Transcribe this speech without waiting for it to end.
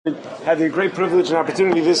Had the great privilege and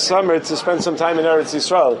opportunity this summer to spend some time in Eretz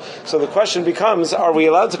Yisrael. So the question becomes, are we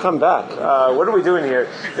allowed to come back? What are we doing here?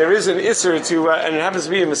 There is an Isser to, and it happens to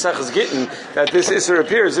be in Maseches Gittin that this Isser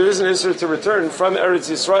appears. There is an Isser to return from Eretz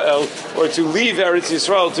Yisrael, or to leave Eretz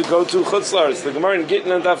Yisrael to go to Chutz La'aretz. The Gemara in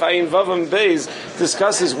Gittin and Daf Ayin Vavam Beis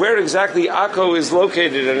discusses where exactly Akko is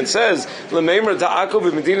located, and it says, L'meimer da Akko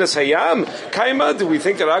b'Medinas Hayam. Kaima, do we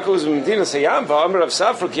think that Akko is Medinas Hayam? Va'amar Rav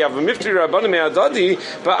Safra ki avamiftri rabbanim me'adadi,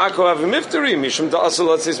 that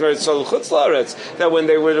when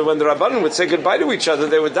the Rabbanan would say goodbye to each other,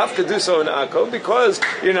 they would dafka do so in Akko because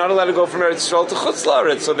you're not allowed to go from Eretz Yisrael to Chutz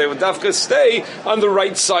La'aretz. So they would dafka stay on the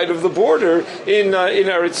right side of the border in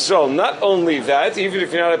Eretz Yisrael. Not only that, even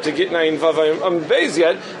if you're not up to Gitnayin Vav Beis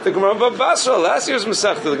yet, the Gemara Bava Basra, last year's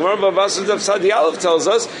Masechta, the Gemara Bava Basra Daf Sadi Aleph tells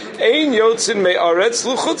us, Ein Yotzin Me'aretz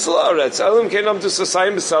Lu Chutz La'aretz. Elam Kenam to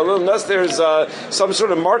Sasayim B'Salel, unless there's some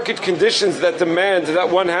sort of market conditions that demand that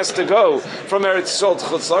one has to go from Eretz Yisrael to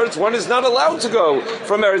Chutz La'aretz. One is not allowed to go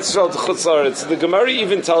from Eretz Yisrael to Chutz La'aretz. The Gemara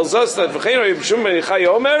even tells us that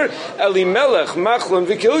Elimelech Machlon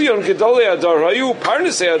V'Kilyon Gedolei Adar Hayu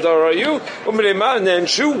Parnasei Adar Hayu U'Mreima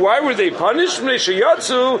Nenshu. Why were they punished?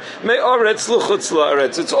 Sheyatzu Me'aretz L'Chutz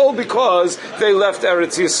La'aretz. It's all because they left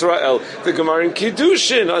Eretz Yisrael. The Gemara in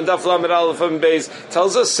Kiddushin on Daf Lamed Aleph and Beis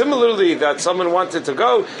tells us similarly that someone wanted to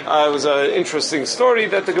go. It was an interesting story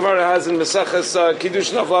that the Gemara has in Maseches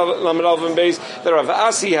Kiddushin of Lamed Aleph and Beis. That Rav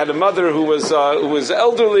Asi had a mother who was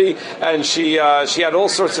elderly, and she had all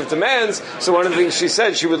sorts of demands. So one of the things she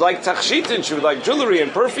said, she would like tachshitin, she would like jewelry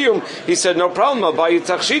and perfume. He said, no problem, I'll buy you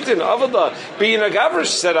tachshitin. Avada, being a gavrish,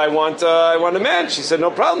 said, I want a man. She said,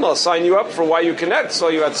 no problem, I'll sign you up for Why You Connect. So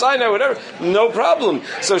you at Sinai, whatever, no problem.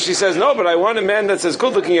 So she says, no, but I want a man that's as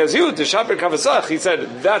good looking as you, to Shaper Kavasach. He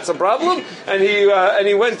said, that's a problem, and he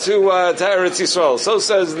went to Eretz Yisrael. So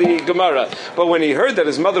says the Gemara. But when he heard that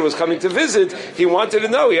his mother was coming to visit, he wanted to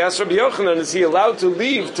know. He asked Rabbi Yochanan, is he allowed to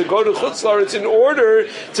leave to go to Chutz La'aretz in order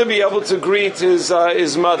to be able to greet his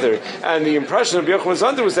mother? And the impression Rabbi Yochanan was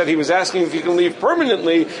under was that he was asking if he can leave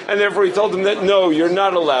permanently, and therefore he told him that no, you're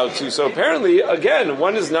not allowed to. So apparently, again,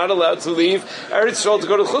 one is not allowed to leave Eretz Yisrael to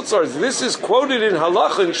go to Chutz La'aretz. This is quoted in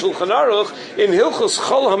Halacha in Shulchan Aruch in Hilchos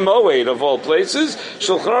Chol HaMoed of all places.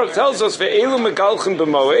 Shulchan Aruch tells us ve'elu megalchin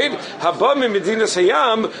b'moed haba mimedinas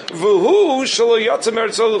hayam v'hu shelo yatzem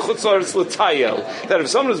Eretz Yisrael l'Chutz La'aretz l'tayel. That if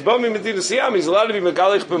someone is bami medinas hayam, he's allowed to be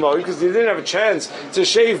megalich b'moed because he didn't have a chance to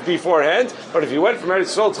shave beforehand. But if he went from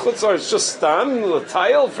Eretz Yisrael to Chutz La'aretz just stam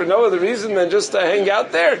l'tayel for no other reason than just to hang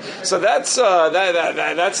out there, so that's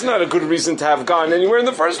not a good reason to have gone anywhere in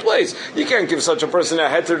the first place. You can't give such a person a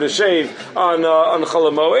heter to shave on Chol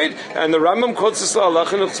HaMoed. And the Rambam quotes this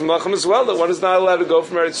halacha in Tzmachim as well, that one is not allowed to go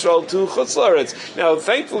from Eretz Yisrael to Chutz La'aretz. Now,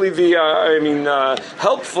 thankfully,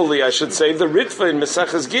 helpfully, I should say, the Ritva in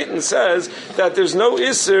Maseches Gittin says that there's no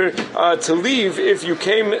Isser to leave if you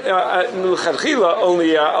came L'chadchila only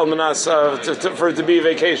almanas for it to be a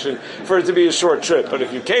vacation, for it to be a short trip. But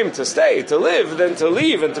if you came to stay, to live, then to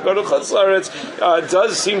leave and to go to Chutz La'aretz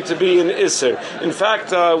does seem to be an Isser. In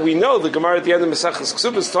fact, we know the Gemara at the end of Maseches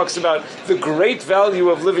Ksubas talks about the great value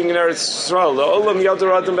of living in Eretz Yisrael. The Olam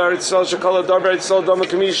Yadar Adam Eretz Yisrael Shekol Adar Eretz Yisrael Dama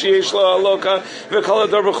Kamish Yesh Lo Aloka V'Kol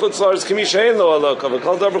Adar B'Chutz La'aretz Kamish Ein Lo Aloka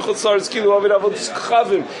V'Kol Adar B'Chutz La'aretz Kilu Avid Avod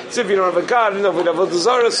Chavim. So if you don't have a God, and Avid Avod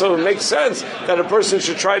Zara, so it makes sense that a person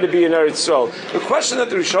should try to be in Eretz Yisrael. The question that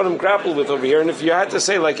the Rishonim grapple with over here, and if you had to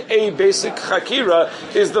say like a basic chakira,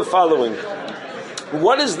 is the following.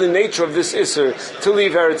 What is the nature of this Isser to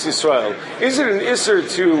leave Eretz Yisrael? Is it an Isser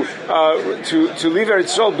to leave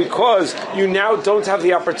Eretz Yisrael because you now don't have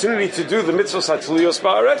the opportunity to do the mitzvos hatzliyos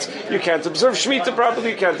ba'aretz? You can't observe Shemitah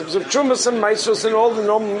properly, you can't observe Trumas and Maisros and all the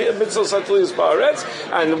normal mitzvos hatzliyos ba'aretz,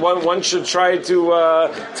 and one should try to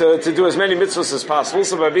do as many mitzvos as possible,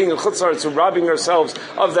 so by being in Chutz La'aretz, we're robbing ourselves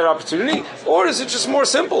of that opportunity? Or is it just more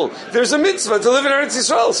simple? There's a mitzvah to live in Eretz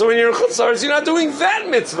Yisrael, so when you're in Chutz La'aretz, you're not doing that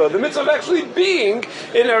mitzvah, the mitzvah of actually being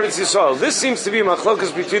in Eretz Yisrael. This seems to be a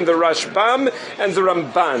machlokas between the Rashbam and the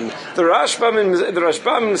Ramban. The Rashbam in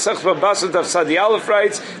Masech Babasa Daf Sadi Aleph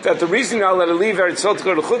writes that the reason you're allowed to leave Eretz Yisrael to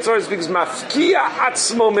go to Chutz La'aretz is because mafkia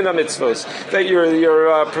atzmo min mitzvos, that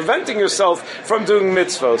you're preventing yourself from doing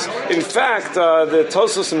mitzvos. In fact, the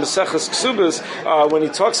Tosos in Maseches Ksubas, when he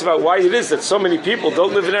talks about why it is that so many people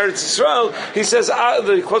don't live in Eretz Yisrael, he says,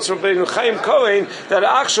 the quotes from Rabbeinu Chaim Kohen, that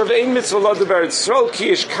Achshav ein mitzvah lo Eretz Yisrael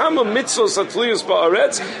ki ish kama mitzvos atliyos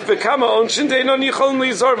ba'aretz v'kama onshin deinon yicholin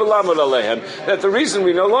lizar v'lamod alehem. That the reason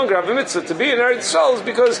we no longer have a mitzvah to be in Eretz Yisrael is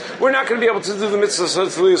because we're not going to be able to do the mitzvah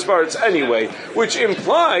Satzliyas Ba'aretz anyway, which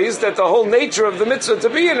implies that the whole nature of the mitzvah to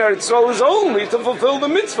be in Eretz Yisrael is only to fulfill the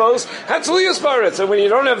mitzvahs Hatzliyas Ba'aretz. And when you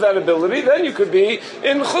don't have that ability, then you could be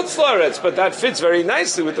in Chutz La'aretz. But that fits very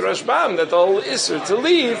nicely with the Rashbam, that the whole Isser to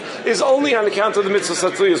leave is only on account of the mitzvah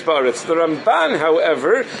Satzliyas Ba'aretz. The Ramban,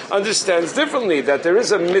 however, understands differently, that there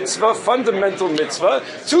is a mitzvah, fundamental mitzvah,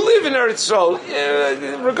 to live in Eretz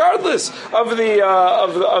Yisrael, regardless of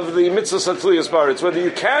the mitzvah Satzliyas Ba'aretz, whether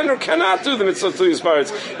you can or cannot do the mitzvah Satzliyas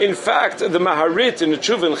Ba'aretz. In fact, the Maharit in the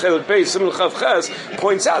Tshuva in Chelet Beis Simon Chav Ches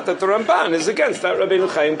points out that the Ramban is against that Rabbeinu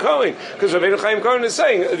Chaim Cohen, because Rabbeinu Chaim Cohen is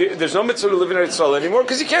saying there's no mitzvah to live in Eretz Yisrael anymore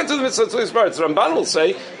because you can't do the mitzvah Satzliyas Ba'aretz. The Ramban will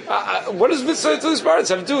say, what does mitzvah Satzliyas Ba'aretz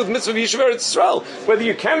have to do with mitzvah Yishuv Eretz Yisrael? Whether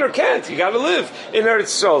you can or can't, you got to live in Eretz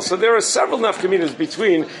Yisrael. So there are several nafkaminas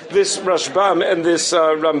between this Rashbam and this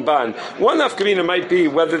Ramban. One nafkamina might be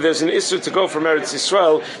whether there's an issue to go from Eretz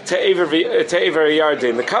Yisrael to Ever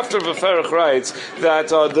Yarden. The Kaftar of Aferach writes that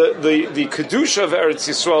the Kedusha of Eretz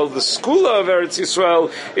Yisrael, the Skula of Eretz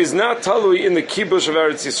Yisrael, is not talui in the Kibush of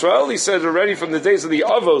Eretz Yisrael. He said already from the days of the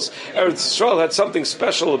Avos, Eretz Yisrael had something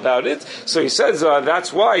special about it. So he says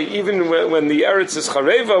that's why even when the Eretz is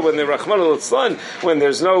Chareva, when the Rahman al-Itzlan, when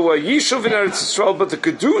there's no Yishuv in Eretz Yisrael, but the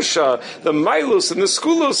Kedusha, the Mailus, and the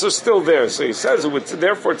Skulos are still there. So he says it would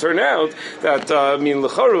therefore turn out that,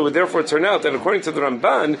 L'charu would therefore turn out that according to the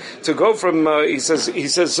Ramban, to go from, he says,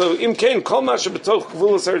 so Imkain, Kol Masha B'toch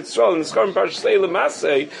Gvulos Eretz Yisrael, and the Skarim Parshas Eila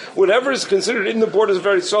Maseh, whatever is considered in the borders of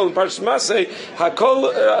Eretz Yisrael and Parshas Maseh,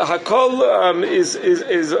 Hakol is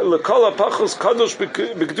L'kol HaPachos Kadosh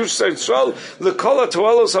B'Kedush Eretz Yisrael, L'kol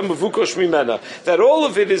HaToelos HaMavukosh Mimena. That all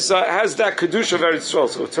of it is has that Kedusha of Eretz Yisrael.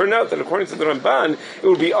 So it turned out that according to the Ramban, it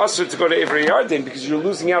would be usher to go to Ever Yarden because you're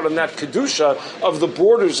losing out on that Kedusha of the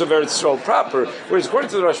borders of Eretz Yisrael proper. Whereas according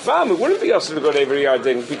to the Rashbam, it wouldn't be usher to go to Ever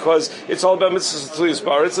Yarden because it's all about Mitzvah Satzliyas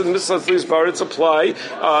Ba'aretz, and Mitzvah Satzliyas Ba'aretz apply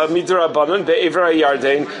Midrabanan Be'ever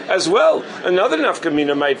Yarden as well. Another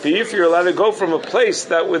nafkamina might be if you're allowed to go from a place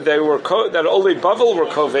that that Olei Bavel were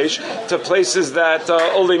kovesh to places that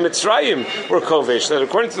Olei Mitzrayim were kovesh. That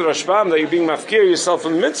according to the Rashbam, that you're being mafkir yourself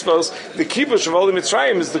in mitzvos, the kibush of Olei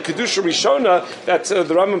Mitzrayim is the kedusha rishona that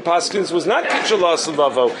the Rambam Paskins was not kishalas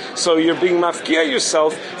lavo. So you're being mafkir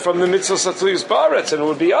yourself from the mitzvah Satzliyas Ba'aretz, and it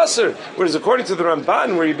would be aser. Whereas according to the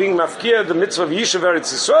Ramban, where you're being mafkir the mitzvah of Yishuv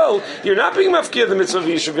Eretz Yisrael, you're not being mafkir the mitzvah of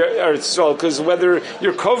Yishuv Eretz Yisrael, because whether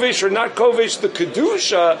you're kovesh or not kovesh, the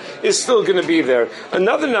kedusha is still going to be there.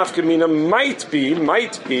 Another nafkamina might be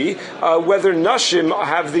whether nashim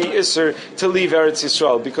have the iser to leave Eretz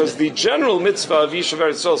Yisrael, because the general mitzvah of Yishuv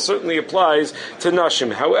Eretz Yisrael certainly applies to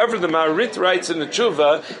nashim. However, the Maharit writes in the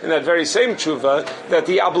tshuva, in that very same tshuva, that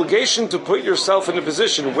the obligation to put yourself in a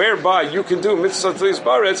position whereby you can do mitzvah Satzliyas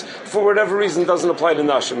Ba'aretz for whatever reason doesn't apply to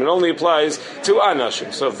nashim. It only applies to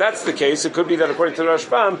anashim. So if that's the case, it could be that according to the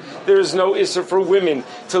Rashbam, there is no iser for women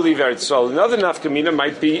to leave Eretz Yisrael. Another nafkamina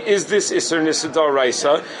might be, is this iser nisr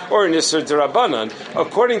daraisa or an iser darabanan?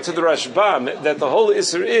 According to the Rashbam, that the whole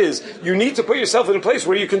iser is you need to put yourself in a place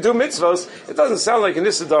where you can do mitzvahs. It doesn't sound like an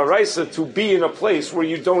iser daraisa to be in a place where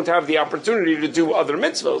you don't have the opportunity to do other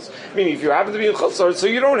mitzvahs. Meaning, if you happen to be in Chutzlar, so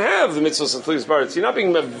you don't have the mitzvahs of Satzliyas Ba'aretz. You're not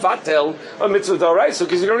being mevatel a mitzvah daraisa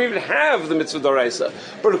because you don't even have the mitzvah daraisa.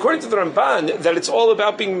 But according to the Ramban, that it's all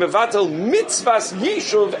about being mevatel mitzvahs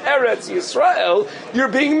Yishuv Eretz Yisrael. You're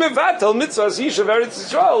being mevatel mitzvahs Yishuv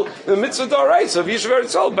Eretz Yisrael, the mitzvah daraisa of Yishuv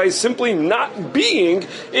Eretz Yisrael, by simply not being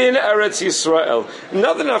in Eretz Yisrael.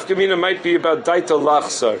 Another nafkamina might be about daita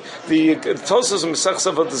lachsar. The Tosas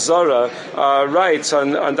Mesechus Avodah Zarah writes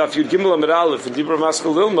on Daf Yud Gimel Amud Aleph in Dibra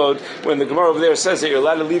Maskal Lilmod, when the Gemara over there says that you're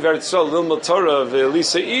allowed to leave Eretz Yisrael Lilmod Torah of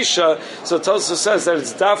Elisa Isha. So Tosas says that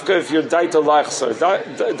it's dafka if you're daita lachsar,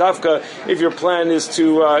 dafka if your plan is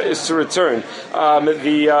to return.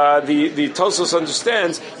 The Tosas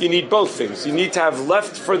understands you need both things. You need to have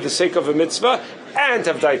left for the sake of a mitzvah and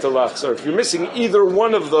have daita lachsar. If you're missing either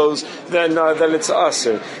one of those, then it's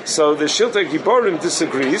aser. So the Shiltei Giborim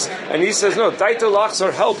disagrees, and he says no, daita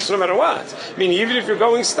lachsar helps no matter what. I mean, even if you're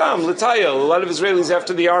going stam l'tayel, a lot of Israelis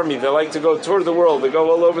after the army, they like to go tour the world, they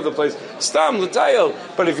go all over the place, stam l'tayel.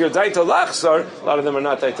 But if you're daita lachsar, a lot of them are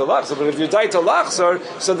not daita lachsar. But if you're daita lachsar,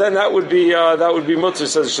 so then that would be mutter,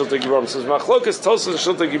 says Shiltei Giborim. Says machlokas Tosas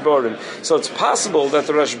Shiltei Giborim. So it's possible that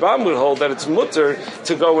the Rashbam would hold that it's mutter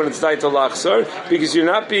to go when it's daita lachsar. because you're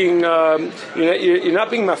not being you're not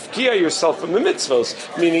being mafkia yourself from the mitzvos.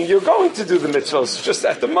 Meaning you're going to do the mitzvos. Just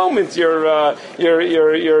at the moment, I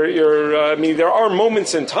mean, there are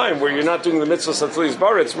moments in time where you're not doing the mitzvos until he's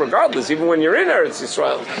baritz, regardless, even when you're in Eretz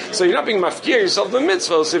Yisrael. So you're not being mafkia yourself from the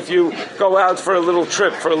mitzvos if you go out for a little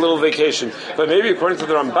trip, for a little vacation. But maybe according to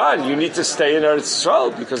the Ramban, you need to stay in Eretz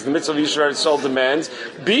Yisrael because the mitzvah of Yisrael Eretz Yisrael demands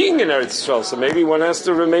being in Eretz Yisrael. So maybe one has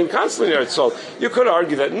to remain constantly in Eretz Yisrael. You could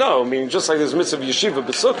argue that no, I mean, just like there's mitzvah of yeshiva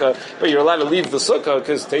b'sukkah, but you're allowed to leave the sukkah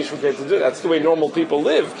because Teshuvah to do. That's the way normal people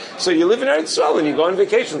live. So you live in Eretz Yisrael and you go on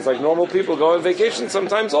vacations like normal people go on vacation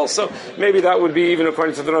sometimes also. Maybe that would be, even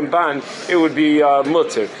according to the Ramban, it would be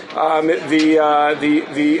mutter.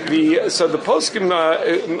 So the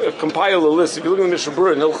poskim compile a list. If you look at the Mishnah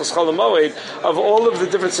Berurah and Hilchos Chol HaMoed of all of the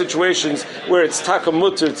different situations where it's taka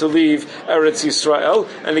mutter to leave Eretz Yisrael,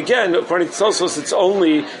 and again, according to Tosfos, it's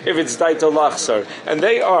only if it's daita lachsar, and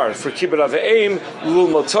they are for kibbut aveim, lul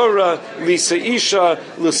motorah, lisa isha,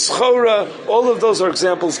 l'schora. All of those are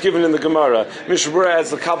examples given in the Gemara. Mishnah Berurah adds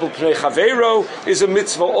the kabel pnei chaveiro is a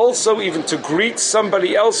mitzvah also, even to greet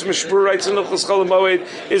somebody else. Mishnah Berurah writes in Hilchos Chol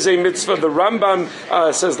HaMoed is a mitzvah. The Rambam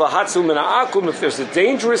says lahatzil min ha'akum if there's a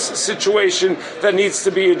dangerous situation that needs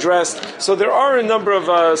to be addressed. So there are a number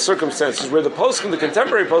of circumstances where the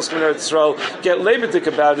contemporary poskim in Eretz Yisrael get lebedik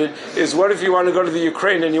about it. Is what if you want to go to the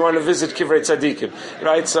Ukraine and you want to visit Kivrei Tzadikim,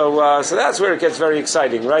 right? So that's where it gets very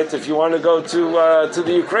exciting, right? If you want to go to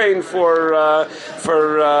the Ukraine for Rosh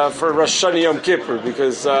Hashanah Yom Kippur,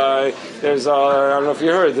 because there's I don't know if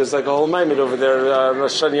you heard, there's like a whole maimed over there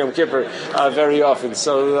Rosh Hashanah Yom Kippur very often.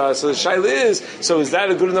 So the shaila is that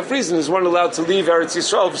a good enough reason? Is one allowed to leave Eretz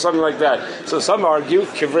Yisrael for something like that? So some argue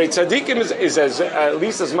Kivrei Tzadikim is at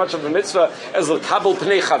least as much of a mitzvah as the Kabel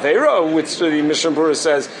Pnei Chaveiro, which the Mishnah Berurah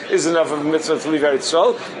says is enough of a mitzvah to leave Eretz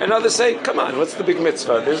Yisrael. And others say, come on, what's the big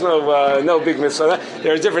mitzvah? There's no big mitzvah.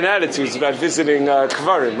 There are different attitudes about visiting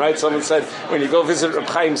Kvarim, right? Someone said, when you go visit Reb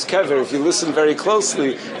Chaim's kever, if you listen very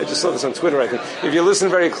closely, I just saw this on Twitter, I think, if you listen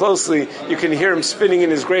very closely, you can hear him spinning in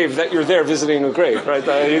his grave that you're there visiting a grave, right?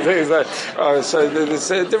 So there's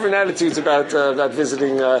different attitudes about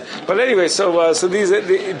visiting. But anyway, so these,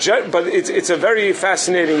 but it's a very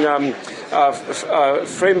fascinating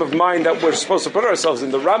frame of mind that we're supposed to put ourselves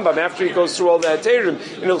in. The Rambam, after he goes through all that Teirim,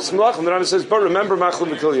 in Hilchos Melachim, the Rambam says, but remember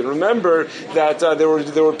Machlim V'Kilyan. Remember that there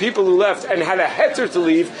were people who left and had a heter to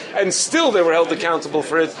leave, and still they were held accountable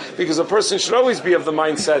for it, because a person should always be of the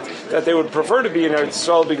mindset that they would prefer to be in Eretz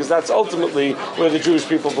Yisrael, because that's ultimately where the Jewish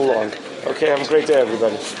people belong. Okay, have a great day,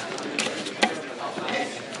 everybody.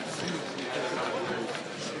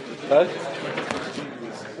 Huh?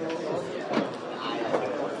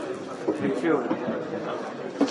 Thank you.